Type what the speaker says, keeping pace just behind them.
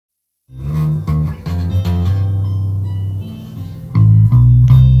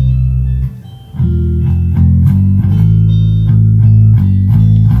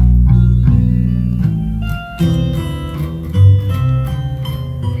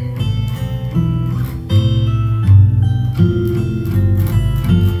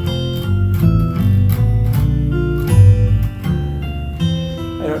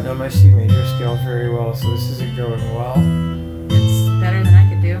well, so this isn't going well. It's better than I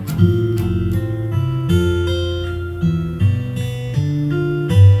could do.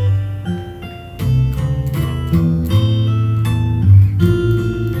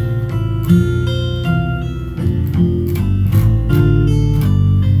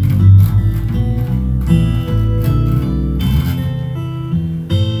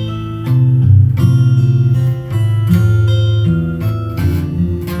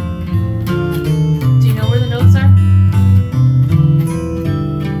 Do you know where the notes are?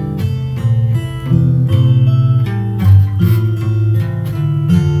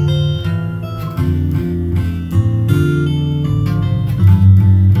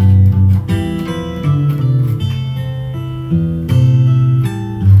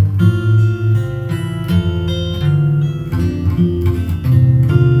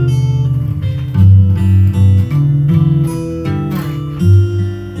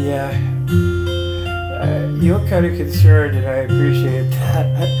 Yeah. You look kind of concerned, and I appreciate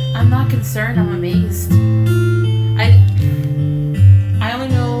that. I'm not concerned. I'm amazed. I only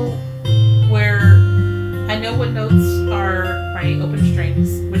know where I know what notes are my open strings,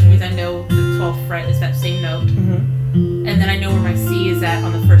 which means I know the 12th fret is that same note, Mm-hmm. and then I know where my C is at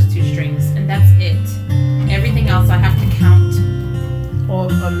on the first two strings, and that's it. Everything else I have to count.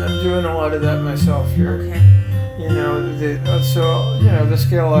 Well, I'm doing a lot of that myself here. Okay. You know, the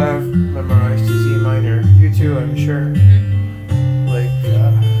scale I have memorized is E minor. You too, I'm sure. Mm-hmm. Like,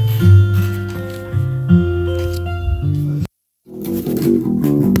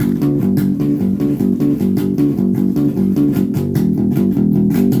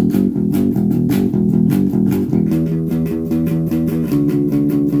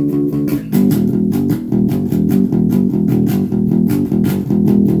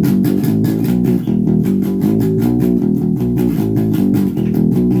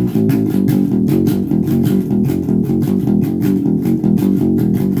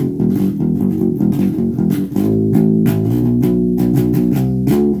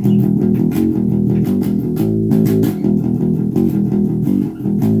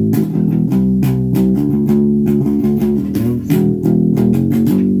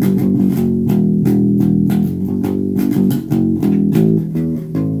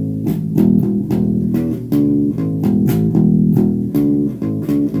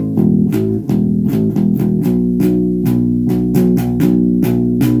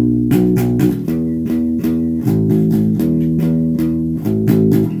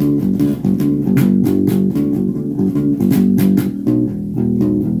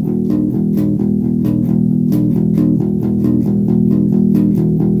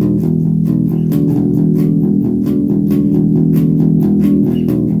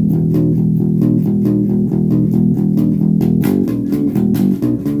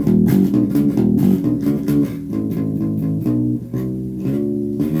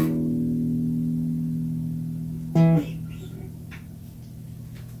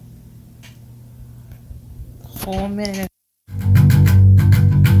 Whole minute.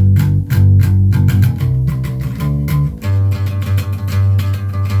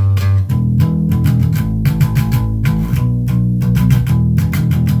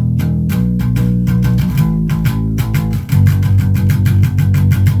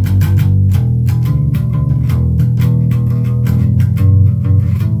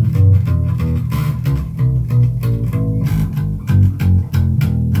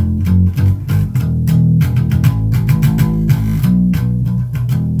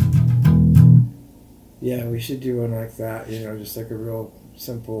 yeah, we should do one like that. You know, just like a real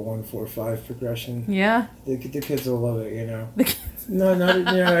simple 1-4-5 progression. Yeah. The kids will love it. You know. No, not you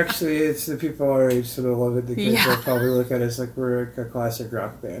know. Actually, it's the people our age sort of love it. The kids will probably look at us like we're like a classic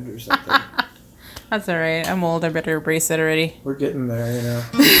rock band or something. That's all right. I'm old. I better embrace it already. We're getting there, you know.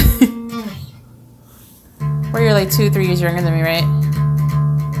 Well, you're like 2-3 years younger than me, right?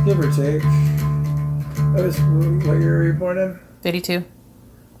 Give or take. That was what year were you born in? 52.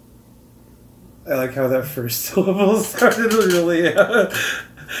 I like how that first syllable started really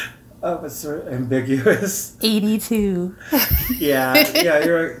was sort of ambiguous. 82. Yeah,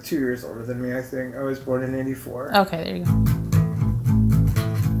 you're like 2 years older than me, I think. I was born in 84. Okay, there you go.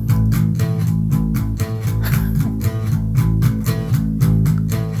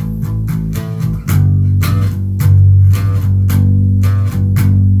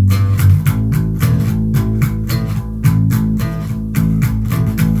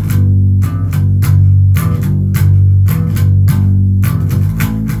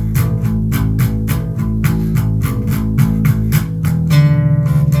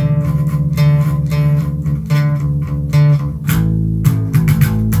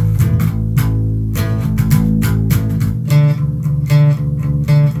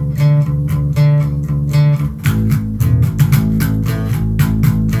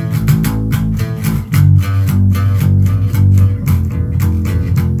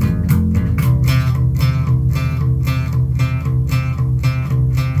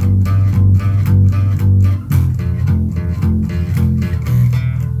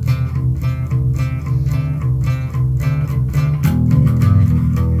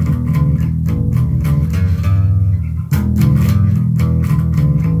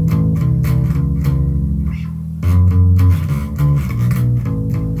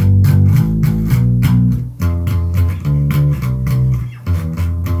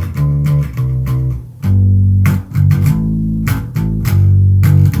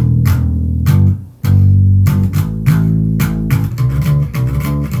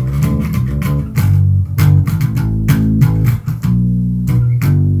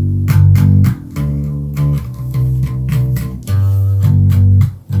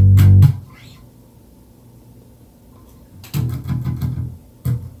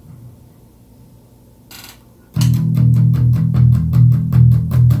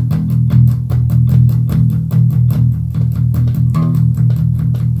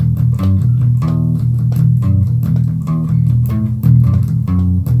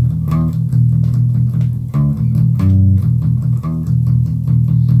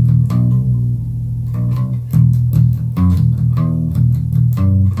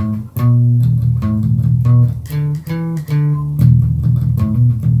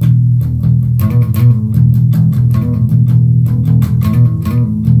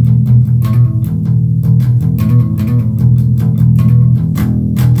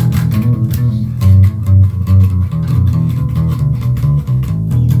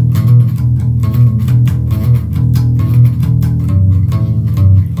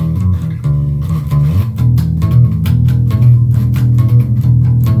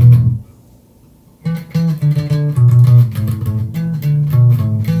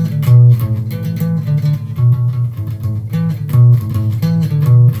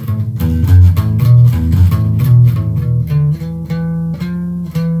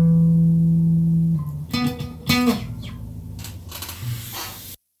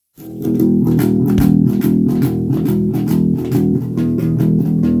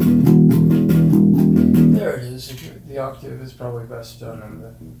 probably best done on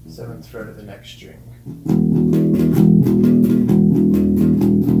the 7th fret of the next string.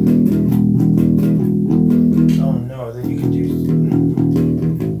 Oh no, then you can do.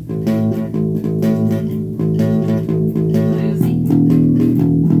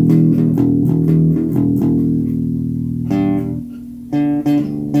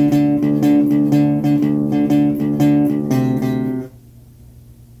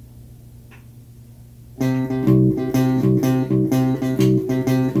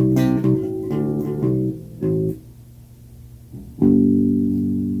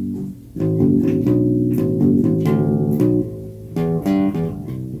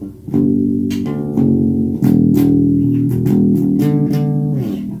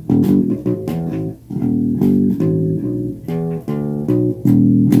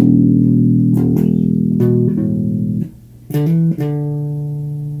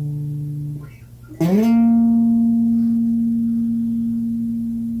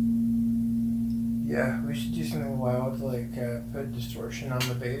 Yeah, we should do something wild, like put distortion on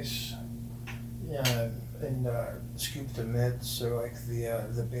the bass, and scoop the mids, so like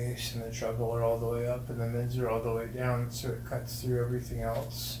the bass and the treble are all the way up, and the mids are all the way down, so it cuts through everything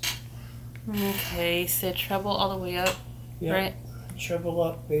else. Okay, so treble all the way up, right? Treble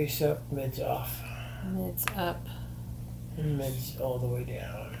up, bass up, mids off. Mids up. And mids all the way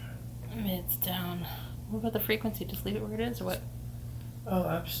down. Mids down. What about the frequency? Just leave it where it is, or what? Oh,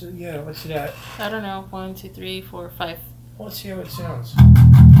 absolutely. Yeah, what's it at? I don't know. 1, 2, 3, 4, 5. Well, let's see how it sounds. Do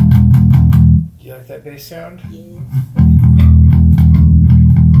you like that bass sound? Yeah.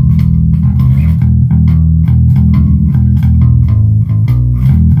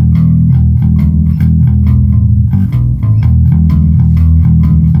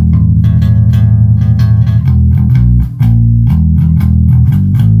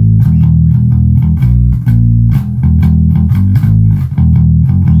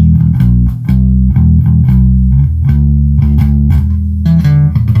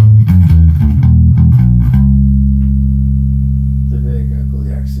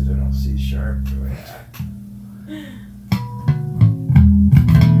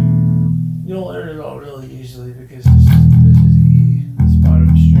 You'll learn it all really easily because this is E, this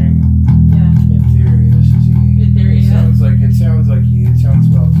bottom string. Yeah. In theory, this is E. In theory, it sounds like E. It sounds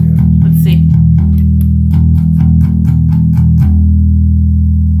well tuned. Let's see.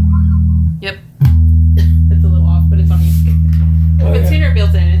 Yep. It's a little off, but it's on E. Oh, a tuner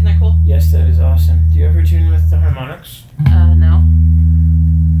built in, isn't that cool? Yes, that is awesome. Do you ever tune with the harmonics? No.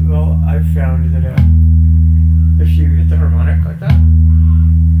 Well, I've found that if you hit the harmonic like that,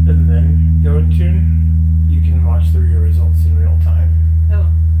 and then go in tune, you can watch your results in real time. Oh.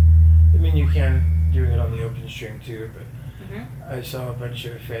 I mean, you can doing it on the open string too, but I saw a bunch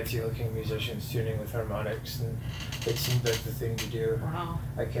of fancy-looking musicians tuning with harmonics, and it seemed like the thing to do. Wow.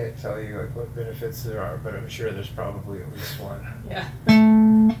 I can't tell you like what benefits there are, but I'm sure there's probably at least one. Yeah.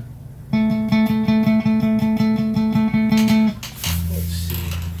 Let's see.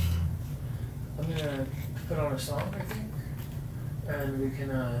 I'm gonna put on a song, I think, and we can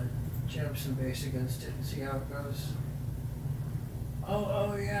jam some bass against it and see how it goes.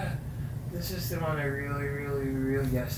 Oh yeah. This is the one I really, yes.